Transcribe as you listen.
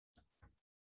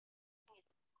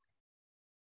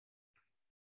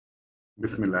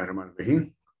बिस्मिल्लाहिर्रहमानिर्रहीम।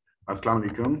 अस्सलाम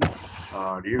वालेकुम।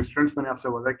 डियर स्टूडेंट्स, मैंने आपसे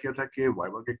वादा किया था कि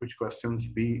वाइवा के कुछ क्वेश्चंस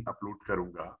भी अपलोड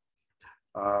करूंगा।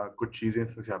 कुछ चीज़ें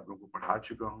इसमें से आप लोगों को पढ़ा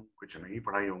चुका हूँ, कुछ नहीं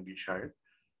पढ़ाई होंगी शायद।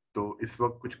 तो इस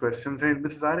वक्त कुछ क्वेश्चंस हैं, इनमें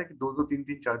से ज़ाहिर है कि दो दो तीन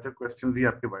तीन चार चार क्वेश्चंस ही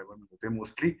आपके वाइवा में होते हैं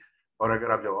मोस्टली। और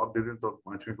अगर आप जवाब दे दें तो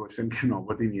पांचवें क्वेश्चन की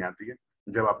नौबत ही नहीं आती है।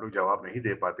 जब आप लोग जवाब नहीं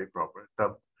दे पाते प्रॉपर,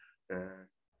 तब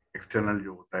एक्सटर्नल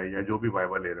जो होता है या जो भी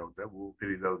वाइवा ले रहा होता है वो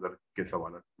फिर इधर उधर के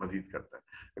सवाल मजीद करता है।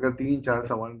 अगर तीन चार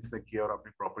सवाल इसने किया और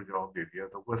आपने प्रॉपर जवाब दे दिया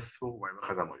तो बस वो वाइवा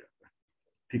खत्म हो जाता है।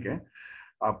 ठीक है।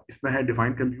 अब इसमें है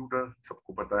डिफाइन कंप्यूटर।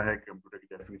 सबको पता है कंप्यूटर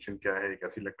की डेफिनेशन क्या है। एक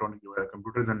ऐसी इलेक्ट्रॉनिक जो है,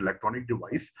 computer is an electronic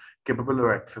device capable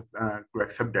to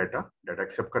accept data. Data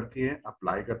accept करती है,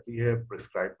 अप्लाई करती है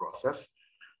prescribe process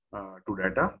to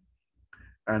data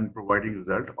and providing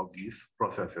result of these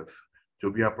processes.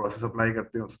 जो भी आप प्रोसेस अप्लाई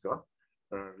करते हैं उसका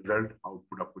रिजल्ट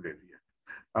आउटपुट आपको देती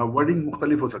है। वर्डिंग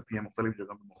मुख्तलिफ हो सकती है, मुख्तलिफ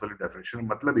जगह में मुख्तलिफ डेफिनेशन।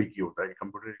 मतलब एक ही होता है कि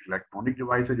कंप्यूटर एक इलेक्ट्रॉनिक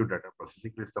डिवाइस है जो डाटा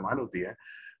प्रोसेसिंग के लिए इस्तेमाल होती है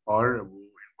और वो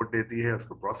इनपुट देती है,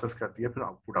 उसको प्रोसेस करती है, फिर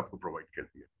आउटपुट आपको प्रोवाइड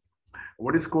करती है।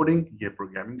 What is coding? ये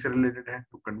प्रोग्रामिंग से रिलेटेड है।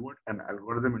 To convert an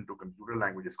algorithm into computer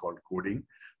language is called coding.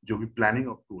 जो भी प्लानिंग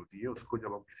आपको होती है उसको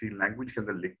जब आप किसी लैंग्वेज के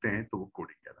अंदर लिखते हैं तो वो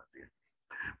कोडिंग कहलाती है।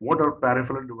 What are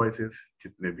peripheral devices?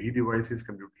 जितने भी डिवाइसेस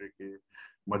कंप्यूटर के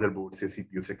मदरबोर्ड से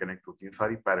सीपीयू से कनेक्ट होती हैं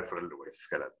सारी पैरिफेरल डिवाइसेस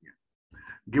कहलाती हैं।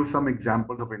 Give some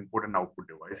examples of input and output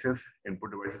devices.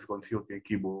 Input devices कौन सी होती हैं?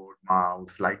 Keyboard,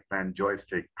 mouse, light pen,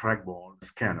 joystick, track ball,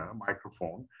 scanner,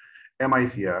 microphone,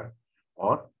 MICR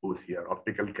और OCR,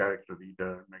 optical character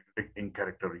reader, magnetic ink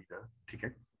character reader. ठीक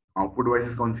है। आउटपुट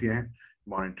डिवाइसेस कौन सी हैं?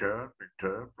 मॉनिटर,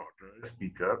 प्रिंटर, प्लॉटर,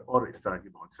 स्पीकर और इस तरह की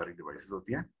बहुत सारी डिवाइसेस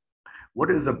होती हैं।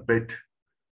 What is a bit?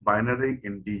 Binary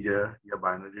integer या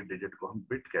बाइनरी डिजिट को हम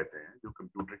बिट कहते हैं। जो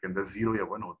कंप्यूटर के अंदर 0 या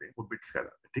 1 होते हैं वो बिट्स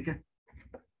कहलाते हैं। ठीक है।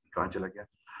 कहाँ चला गया?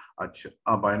 अच्छा,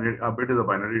 a bit is a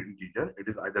binary integer.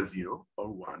 It is either 0 or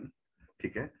 1.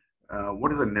 ठीक है।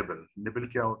 What is a nibble? Nibble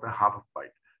क्या होता है? Half of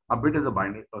byte. A bit is a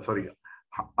binary, sorry,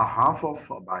 a half of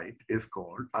a byte is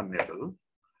called a nibble.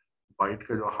 Bite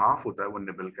का जो half होता है वो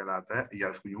निबल कहलाता है, या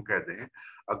इसको यूं कहते हैं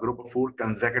a group of 4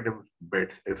 consecutive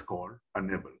bits is called a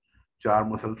nibble. चार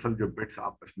मुसलसल जो बिट्स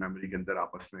आपस मेमोरी के अंदर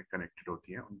आपस में कनेक्टेड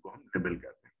होती हैं उनको हम निबल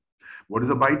कहते हैं। What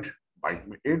is a byte? Bite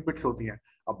में 8 बिट्स होती हैं।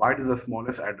 A byte is the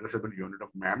smallest addressable unit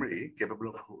of memory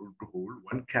capable of to hold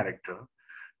one character.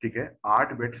 ठीक है।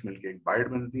 8 बिट्स मिलके एक बाइट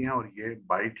बनती हैं और ये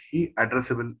बाइट ही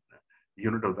एड्रेसेबल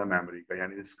यूनिट होता है मेमोरी का,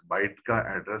 यानी इस बाइट का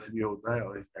एड्रेस भी होता है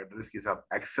और इस एड्रेस के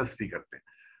साथ एक्सेस भी करते हैं।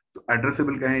 तो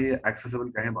एड्रेसेबल कहें या एक्सेसिबल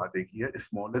कहें, बात एक ही है।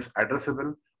 स्मॉलेस्ट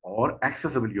एड्रेसेबल और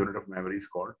accessible unit of memory is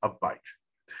called a bite.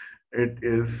 It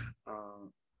is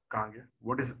कहाँ गया?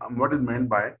 What is meant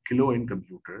by kilo in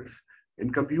computers?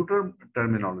 In computer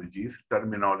terminologies,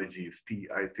 T,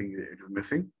 I think it is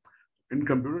missing. In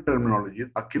computer terminologies,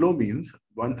 a kilo means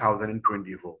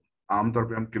 1024. आमतौर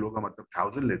पे हम kilo का मतलब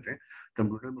 1000 लेते हैं,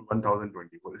 computer में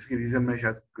 1024। इसकी रीजन मैं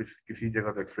शायद किसी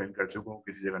जगह तो एक्सप्लेन कर चुका हूँ,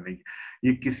 किसी जगह नहीं।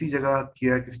 ये किसी जगह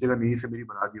किया किसी जगह नहीं से मेरी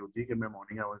बता दी होती है कि मैं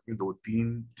मॉर्निंग आवर्स में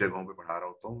 2-3 जगहों पे पढ़ा रहा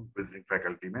होता हूँ विजिटिंग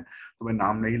फैकल्टी में, तो मैं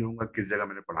नाम नहीं लूंगा किस जगह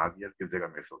मैंने पढ़ा दिया, किस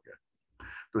जगह मिस हो गया।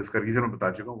 तो इसका रीजन मैं बता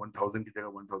चुका हूँ। 1000 की जगह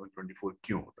 1024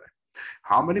 क्यों होता है?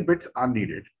 How many bits are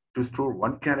needed to store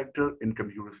one character in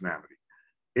computer's memory?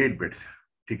 8 bits।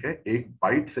 ठीक है। एक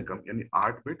बाइट से कम यानी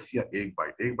 8 बिट्स या एक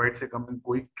बाइट, एक बाइट से कम में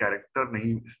कोई कैरेक्टर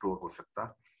नहीं स्टोर हो सकता।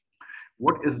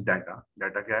 What is data?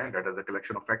 डाटा क्या है? Data is a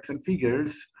collection of facts and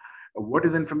figures. What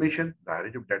is information?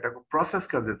 जब डाटा को प्रोसेस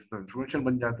कर देते हैं तो इंफॉर्मेशन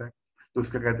बन जाता है, तो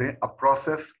इसका कहते हैं a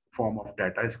process form of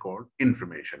data is called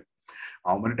information.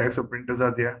 How many types of printers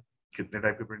are there? कितने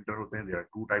टाइप के प्रिंटर होते हैं? There are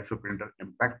 2 types of printer,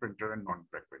 impact printer and non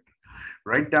impact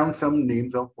printer. Write down some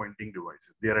names of Poynting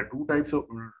devices. There are two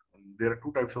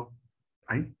types of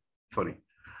I sorry,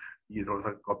 ये थोड़ा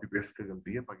सा copy paste की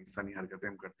गलती है, पाकिस्तानी हरकतें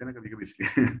हम करते हैं ना कभी कभी,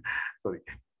 इसलिए सॉरी।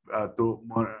 तो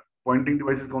पॉइंटिंग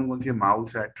डिवाइसेस कौन कौन सी है?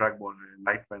 माउस है, ट्रैक बॉल है,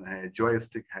 लाइट पेन है,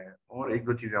 जॉयस्टिक है और एक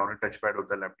दो चीजें और, टच पैड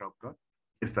होता है लैपटॉप का,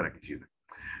 इस तरह की चीजें।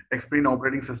 Explain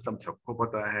operating system, सबको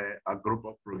पता है। A group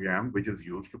of program which is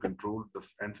used to control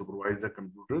and supervise the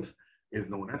computers is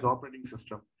known as operating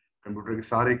system. Computer के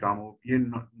सारे कामों ये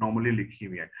नॉर्मली लिखी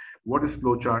हुई है। What is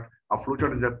flowchart? A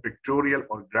flowchart is a pictorial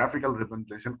or graphical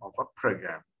representation of a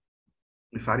program.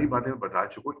 ये सारी बातें मैं बता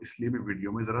चुका हूँ, इसलिए मैं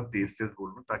वीडियो में जरा तेज तेज बोल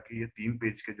रहा हूँ ताकि ये 3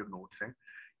 पेज के जो नोट्स हैं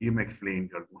ये मैं एक्सप्लेन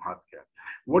कर दूं हाथ क्या।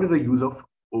 What is the use of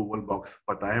oval box?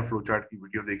 पता है, फ्लो चार्ट की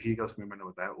वीडियो देखिएगा, उसमें मैंने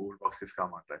बताया ओवल बॉक्स किस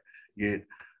काम आता है। ये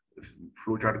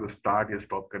फ्लो चार्ट को स्टार्ट या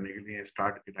स्टॉप करने के लिए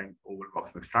स्टार्ट के टाइम ओवल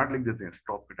बॉक्स में स्टार्ट लिख देते हैं,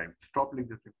 स्टॉप के टाइम स्टॉप लिख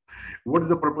देते हैं। What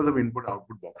is the purpose of input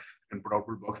output box? Input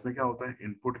output box में क्या होता है?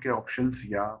 इनपुट के ऑप्शंस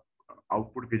या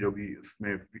आउटपुट के जो भी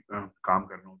उसमें काम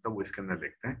करना होता है वो इसके अंदर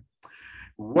लिखते हैं।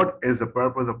 What is the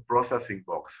purpose of processing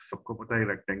box? सबको पता है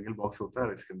रेक्टेंगल बॉक्स होता है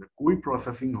और इसके अंदर कोई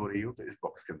प्रोसेसिंग हो रही हो तो इस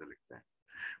बॉक्स के अंदर लिखते हैं।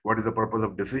 What is the purpose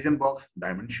of decision box?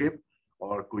 Diamond shape,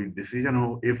 और कोई डिसीजन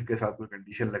हो, इफ के साथ कोई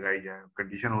कंडीशन लगाई जाए,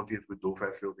 कंडीशन होती है तो दो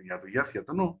फैसले होते हैं, या तो यस या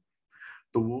तो नो,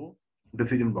 तो वो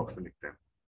डिसीजन बॉक्स में लिखते हैं।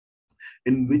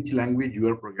 इन which language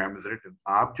your programme is written?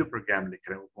 आप जो प्रोग्राम लिख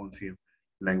रहे हैं वो कौन सी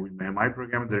लैंग्वेज में है? माई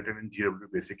programme is written in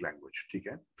GW basic language, ठीक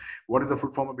है। What is the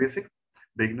full form of basic?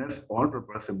 Beginners all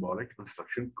purpose symbolic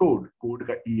instruction code. Code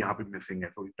का ई यहाँ पे मिसिंग है,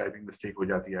 तो टाइपिंग मिस्टेक हो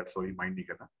जाती है, सॉरी माइंड नहीं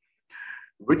करना।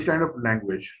 Which kind of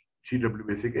language GW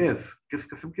basic is? किस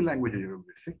किस्म की लैंग्वेज है GW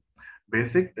basic?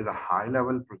 Basic is a high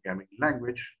level programming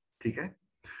language, ठीक है।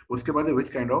 उसके बाद which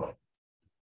kind of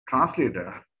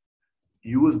translator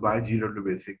use by GW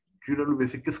basic? GW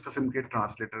basic किस किस्म के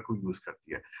ट्रांसलेटर को यूज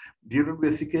करती है? GW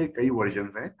बेसिक के कई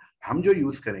वर्जन हैं, हम जो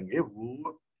यूज करेंगे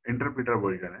वो इंटरप्रेटर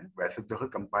वर्जन है। वैसे तो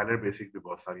कंपाइलर बेसिक भी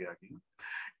बहुत सारी आ गई।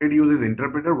 It uses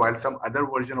interpreter while some other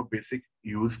version of basic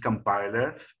use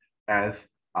compilers as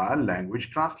a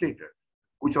language translator.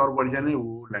 कुछ और वर्जन है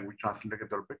वो लैंग्वेज ट्रांसलेटर के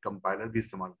तौर पे कंपाइलर भी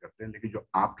इस्तेमाल करते हैं, लेकिन जो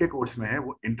आपके कोर्स में है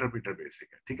वो इंटरप्रेटर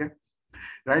बेसिक है, ठीक है।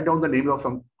 Write down the names of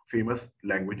some famous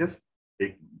languages.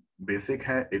 एक बेसिक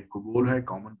है, एक कुबोल है,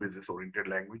 कॉमन बिजनेस ओरिएंटेड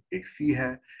लैंग्वेज, एक सी है,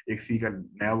 एक सी का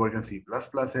नया वर्जन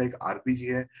C++ है, एक आरपीजी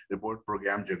है, रिपोर्ट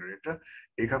प्रोग्राम जनरेटर,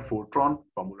 एक है फोर्ट्रॉन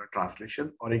फॉर्मूला ट्रांसलेशन,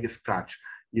 और एक स्क्रैच।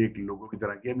 ये एक लोगों की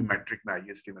तरह की है, मैट्रिक में आई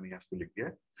है इसलिए मैंने यहाँ पे लिख दिया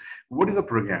है। What is a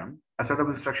programme? A set of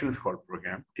instruction is called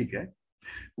programme, ठीक है।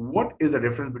 What is the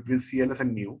difference between CLS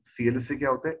and new? CLS से क्या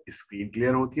होता है? स्क्रीन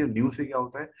क्लियर होती है। न्यू से क्या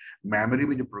होता है? मेमोरी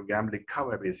में जो प्रोग्राम लिखा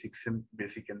हुआ है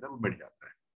बेसिक के अंदर वो मिट जाता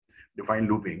है। Define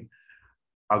looping,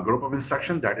 a group of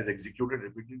instructions that is executed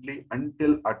repeatedly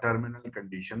until a terminal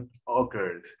condition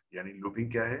occurs। यानी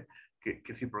लूपिंग क्या है कि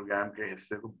किसी प्रोग्राम के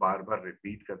हिस्से को बार बार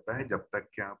रिपीट करता है जब तक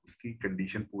कि आप उसकी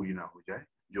कंडीशन पूरी ना हो जाए,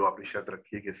 जो आपने शर्त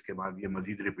रखी है कि इसके बाद ये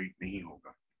मजीद रिपीट नहीं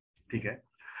होगा, ठीक है।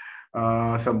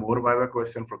 some more Viva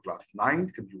question for class 9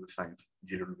 computer science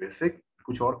GW basic।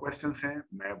 कुछ और क्वेश्चंस हैं,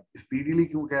 मैं स्पीडीली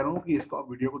क्यों कह रहा हूँ कि इसको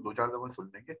आप वीडियो को 2-4 दफा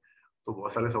सुन लेंगे तो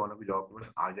बहुत सारे सवालों के जवाब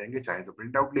बस आ जाएंगे, चाहे तो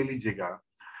प्रिंट आउट ले लीजिएगा।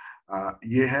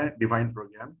 ये है डिफाइंड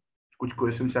प्रोग्राम। कुछ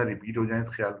क्वेश्चन शायद रिपीट हो जाए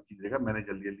तो ख्याल कीजिएगा, मैंने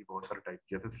जल्दी जल्दी बहुत सारा टाइप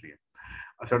किया था इसलिए।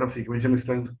 A set of sequential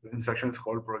instructions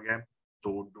called program।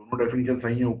 तो दोनों डेफिनेशन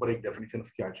सही है, ऊपर एक डेफिनेशन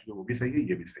उसकी आ चुकी है वो भी सही है,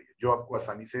 ये भी सही है। जो आपको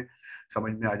आसानी से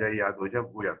समझ में आ जाए, याद हो जाए,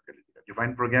 वो याद कर लीजिएगा।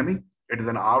 Define programming, it is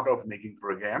an art of making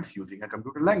programmes using a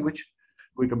computer language.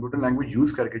 कोई कंप्यूटर लैंग्वेज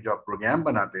यूज करके जो आप प्रोग्राम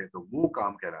बनाते हैं तो वो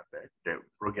काम कहलाता है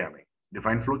programming.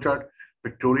 Define flow chart,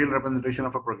 pictorial representation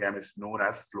of a programme is known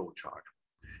as flow chart.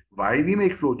 Why we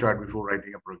make flow chart before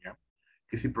writing a programme?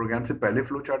 किसी प्रोग्राम से पहले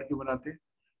फ्लो चार्ट क्यों बनाते हैं?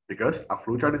 Because a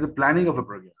flowchart is the planning of a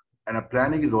program, and a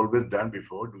planning is always done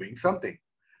before doing something.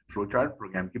 Flowchart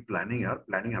programme की planning है और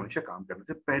planning हमेशा काम करने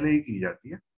से पहले ही की जाती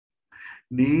है।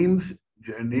 Names,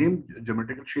 name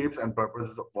geometrical shapes and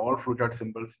purposes of all flowchart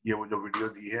symbols, ये वो जो वीडियो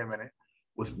दी है मैंने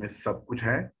उसमें सब कुछ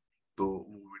है, तो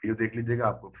वो वीडियो देख लीजिएगा,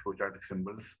 आपको फ्लोचार्ट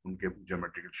सिंबल्स, उनके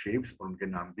ज्योमेट्रिकल शेप्स और उनके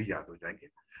नाम भी याद हो जाएंगे,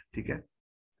 ठीक है।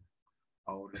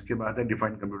 और इसके बाद है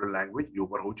डिफाइन कंप्यूटर लैंग्वेज, ये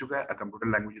ऊपर हो चुका है। A computer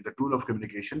language is the tool of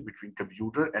communication between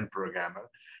computer and programmer.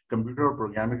 Computer और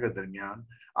प्रोग्रामर के दरमियान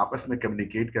आपस में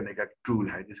कम्युनिकेट करने का टूल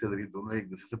है जिसके जरिए दोनों एक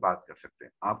दूसरे से बात कर सकते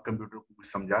हैं। आप कंप्यूटर को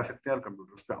कुछ समझा सकते हैं और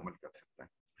कंप्यूटर उस पर अमल कर सकता है।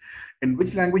 इन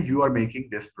which language you are making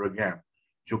this programme?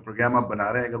 जो प्रोग्राम आप बना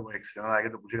रहे हैं, अगर वो एक्सटर्नल आएगा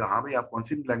तो पूछेगा हाँ भाई आप कौन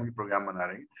सी लैंग्वेज प्रोग्राम बना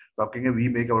रहे हैं, तो आप कहेंगे we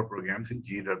make our programmes in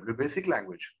GW basic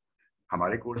language.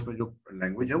 हमारे कोर्स में जो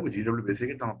लैंग्वेज है वो GW बेसिक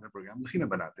है, तो हम अपने प्रोग्राम उसी में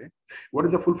बनाते हैं। What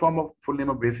is the full name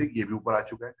of basic? ये भी ऊपर आ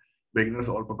चुका है। Beginners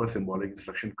all purpose symbolic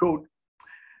instruction code.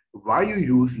 Why you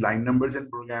use line numbers in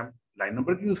programme? Line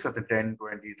number क्यों यूज करते हैं? 10,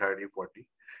 20, 30, 40।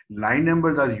 Line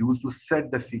numbers are used to set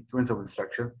the sequence of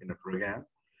instructions in a programme.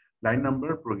 Line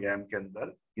number programme के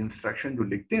अंदर instruction जो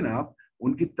लिखते हैं ना आप,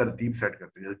 उनकी तरतीब सेट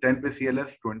करते हैं। जैसे 10 पे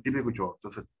CLS, 20 पे कुछ और, तो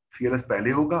CLS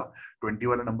पहले होगा, 20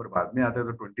 वाला नंबर बाद में आता है,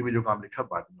 तो 20 में जो काम लिखा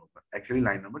बाद में होगा। Actually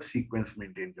line number sequence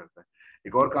maintain करता है।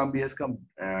 एक और काम भी है इसका,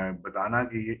 बताना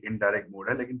कि ये इनडायरेक्ट मोड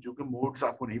है, लेकिन चूंकि मोड्स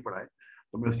आपको नहीं पढ़ा है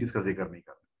तो मैं उस चीज का जिक्र नहीं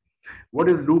कर रहा। What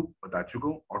is loop? बता चुका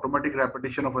हूँ। Automatic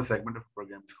repetition of a segment of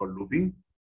programme is called looping.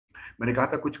 मैंने कहा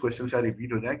था कुछ क्वेश्चन शायद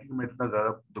रिपीट हो जाए क्योंकि मैं इतना ज्यादा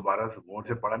दोबारा गौर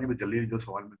से पढ़ा नहीं, मैं जल्दी जो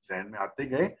सवाल में जहन में आते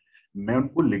गए मैं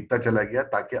उनको लिखता चला गया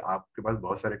ताकि आपके पास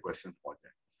बहुत सारे क्वेश्चन पहुंच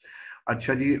जाए।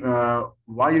 अच्छा जी,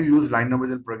 why you use line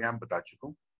numbers in programme बता चुका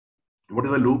हूँ। What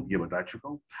is a loop? ये बता चुका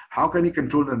हूँ। How can you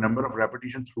control the number of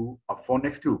repetition through a for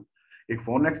next loop? एक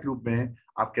फॉर नेक्स्ट लूप में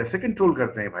आप कैसे कंट्रोल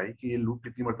करते हैं भाई कि ये लूप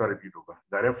कितनी मरतबा रिपीट होगा?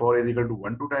 ज़ाहिर for is equal to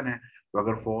 1 to 10 है, तो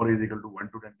अगर for is equal to 1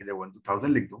 to 10 की जगह 1 to 1000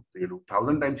 लिख दो तो ये लूप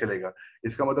 1000 टाइम चलेगा।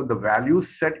 इसका मतलब the value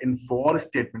set in for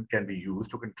statement can be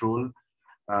used to control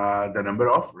the number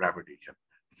of repetition.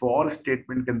 For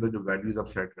statement के अंदर जो वैल्यूज आप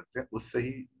सेट करते हैं उससे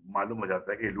ही मालूम हो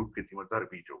जाता है कि लूप कितनी मरतबा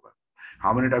रिपीट होगा।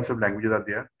 How many types of languages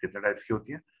आती है, कितने टाइप्स की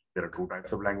होती है? There are two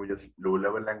types of languages, low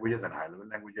level languages and high level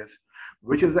languages.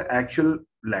 Which is the actual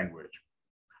language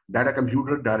that a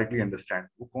computer directly understand?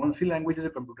 वो कौन सी लैंग्वेज है जो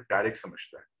कंप्यूटर डायरेक्ट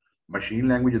समझता है? Machine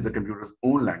language is the computers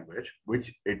own language which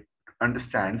it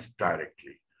understands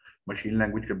directly. Machine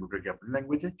language computer की अपनी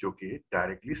language है जो कि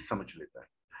डायरेक्टली समझ लेता है।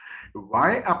 Why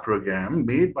a program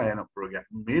made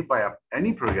by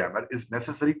any programmer is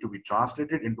necessary to be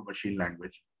translated into machine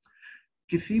language?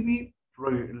 किसी भी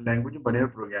लैंग्वेज में बने हुए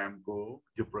प्रोग्राम को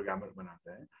जो प्रोग्रामर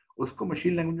बनाता है उसको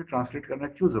मशीन लैंग्वेज में ट्रांसलेट करना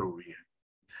क्यों जरूरी है?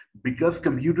 Because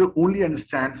computer only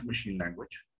understands machine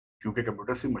language, क्योंकि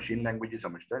कंप्यूटर सिर्फ मशीन लैंग्वेज ही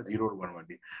समझता है, जीरो और वन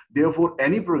वाली। Therefore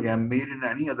any programme made in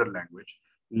any other language,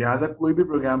 लिहाजा कोई भी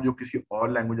प्रोग्राम जो किसी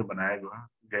और लैंग्वेज में बनाया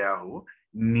गया हो,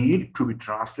 need to be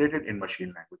translated in machine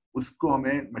language, उसको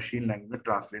हमें मशीन लैंग्वेज में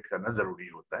ट्रांसलेट करना जरूरी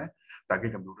होता है ताकि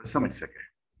कंप्यूटर समझ सके।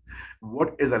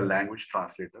 What is a language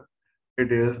translator?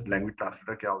 It is language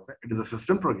translator क्या होता है? It is a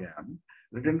system program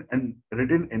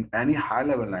written in any high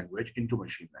level language into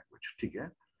machine language, ठीक है?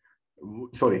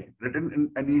 Sorry, written in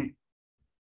any,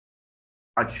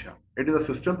 अच्छा, it is a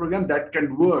system program that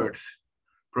converts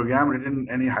program written in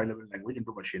any high level language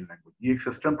into machine language। ये एक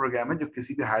system program है जो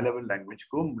किसी भी high level language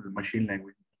को मशीन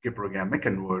लैंग्वेज के प्रोग्राम में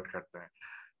कन्वर्ट करता है।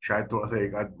 शायद थोड़ा सा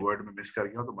एक आध वर्ड में मिस कर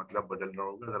गया तो मतलब बदल रहा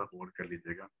होगा, जरा गौर कर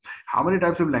लीजिएगा। How many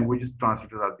types of languages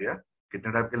translators are there?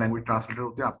 कितने टाइप के लैंग्वेज ट्रांसलेटर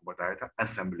होते हैं आपको बताया था,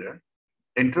 assembler,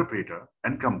 interpreter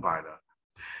and compiler.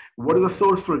 What is a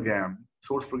source program?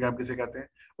 Source program किसे कहते हैं?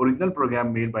 Original program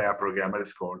made by a programmer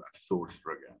is called a source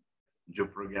program। जो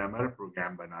प्रोग्रामर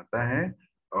प्रोग्राम बनाता है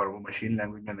और वो मशीन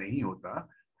लैंग्वेज में नहीं होता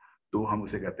तो हम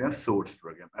उसे कहते हैं source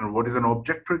program. And what is an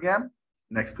object programme?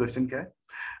 Next question क्या है?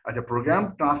 अच्छा, programme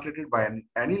translated by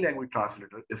any language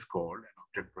translator is called an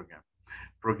object programme.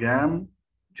 Programme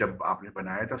जब आपने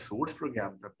बनाया था सोर्स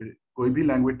प्रोग्राम था, फिर कोई भी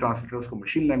लैंग्वेज ट्रांसलेटर उसको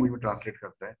मशीन लैंग्वेज में ट्रांसलेट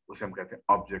करता है, उसे हम कहते हैं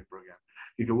ऑब्जेक्ट प्रोग्राम,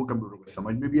 क्योंकि वो कंप्यूटर को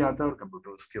समझ में भी आता है और कंप्यूटर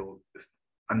उसके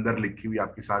अंदर लिखी हुई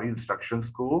आपकी सारी इंस्ट्रक्शंस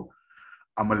को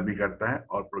अमल भी करता है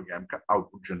और प्रोग्राम का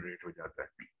आउटपुट जनरेट हो जाता है।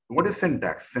 What is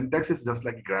syntax? Syntax is just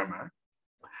like grammar.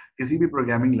 किसी भी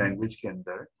प्रोग्रामिंग लैंग्वेज के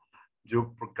अंदर जो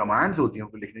कमांड्स होती हैं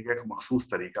उनको लिखने का एक मखसूस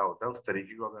तरीका होता है। उस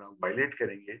तरीके को अगर हम वायलेट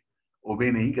करेंगे,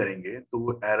 ओबे नहीं करेंगे, तो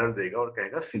वो एरर देगा और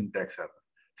कहेगा syntax error.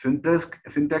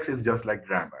 Syntax is just like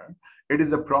grammar. It is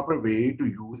the proper way to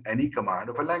use any command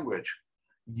of a language.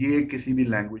 ये किसी भी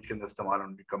लैंग्वेज के अंदर इस्तेमाल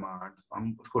होने कमांड्स,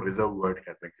 हम उसको रिजर्व वर्ड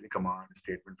कहते हैं। कमांड,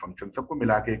 स्टेटमेंट, फंक्शन सबको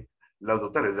मिला के एक लफ्ज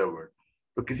होता है रिजर्व वर्ड।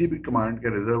 तो किसी भी कमांड के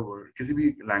रिजर्व वर्ड, किसी भी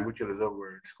लैंग्वेज के रिजर्व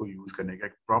वर्ड्स को यूज करने का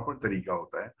एक प्रॉपर तरीका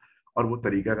होता है और वो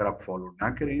तरीका अगर आप फॉलो ना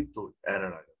करें तो एरर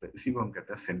आ जाता है। इसी को हम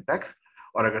कहते हैं सिंटैक्स।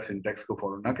 और अगर सिंटैक्स को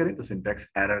फॉलो ना करें तो सिंटैक्स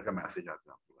एरर का मैसेज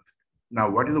आता है आपके पास।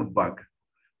 Now what is a bug?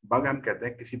 Bug हम कहते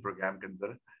हैं किसी प्रोग्राम के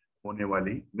अंदर होने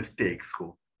वाली मिस्टेक्स को।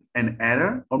 एन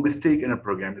एरर और mistake in a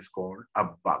programme is called a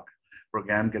bug.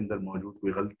 Programme के अंदर मौजूद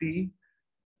कोई गलती,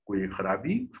 कोई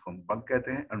खराबी, उसको हम बग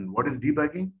कहते हैं। And what is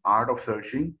debugging? Art of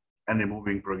searching and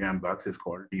removing programme bugs is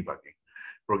called debugging.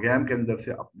 Programme के अंदर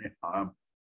से अपने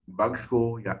बग्स को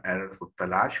या एरर्स को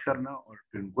तलाश करना और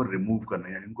फिर उनको रिमूव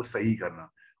करना यानी उनको सही करना,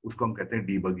 उसको हम कहते हैं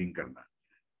डीबगिंग करना।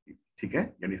 ठीक है,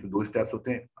 यानी इसमें दो स्टेप्स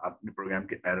होते हैं, आपने प्रोग्राम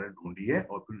के एरर ढूंढिए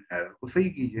और फिर एरर को सही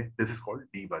कीजिए। This is called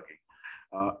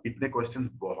debugging. इतने क्वेश्चंस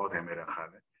बहुत है मेरा ख्याल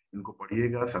है, इनको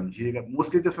पढ़िएगा, समझिएगा।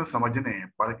 मोस्टली तो इसमें समझने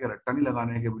हैं, पढ़ के रट्टा नहीं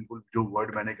लगाने हैं कि बिल्कुल जो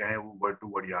वर्ड मैंने कहे वो वर्ड टू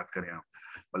वर्ड याद करें आप,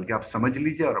 बल्कि आप समझ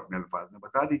लीजिए और अपने अल्फाज में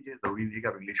बता दीजिए। जरूरी नहीं कि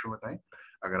आप इंग्लिश में बताएं।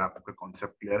 अगर आपका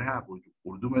कॉन्सेप्ट क्लियर है, आप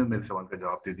उर्दू में मेरे सवाल का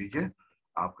जवाब दे दीजिए।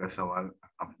 आपका सवाल,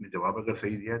 आपने जवाब अगर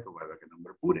सही दिया है तो वाइवा के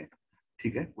नंबर पूरे हैं।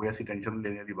 ठीक है, कोई ऐसी टेंशन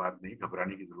लेने वाली बात नहीं,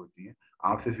 घबराने की जरूरत नहीं है।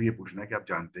 आपसे सिर्फ ये पूछना है कि आप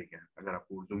जानते क्या हैं। अगर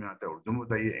आपको उर्दू में आता है उर्दू में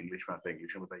बताइए, इंग्लिश में आता है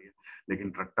इंग्लिश में बताइए,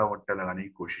 लेकिन रट्टा वट्टा लगाने की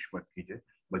कोशिश मत कीजिए।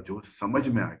 बस जो समझ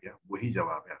में आ गया वही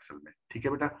जवाब है असल में। ठीक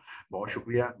है बेटा, बहुत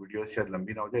शुक्रिया। वीडियो शायद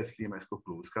लंबी ना हो जाए इसलिए मैं इसको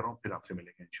क्लोज कर रहा हूँ, फिर आपसे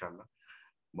मिलेंगे इंशाल्लाह।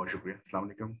 बहुत शुक्रिया। अस्सलाम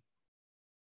वालेकुम।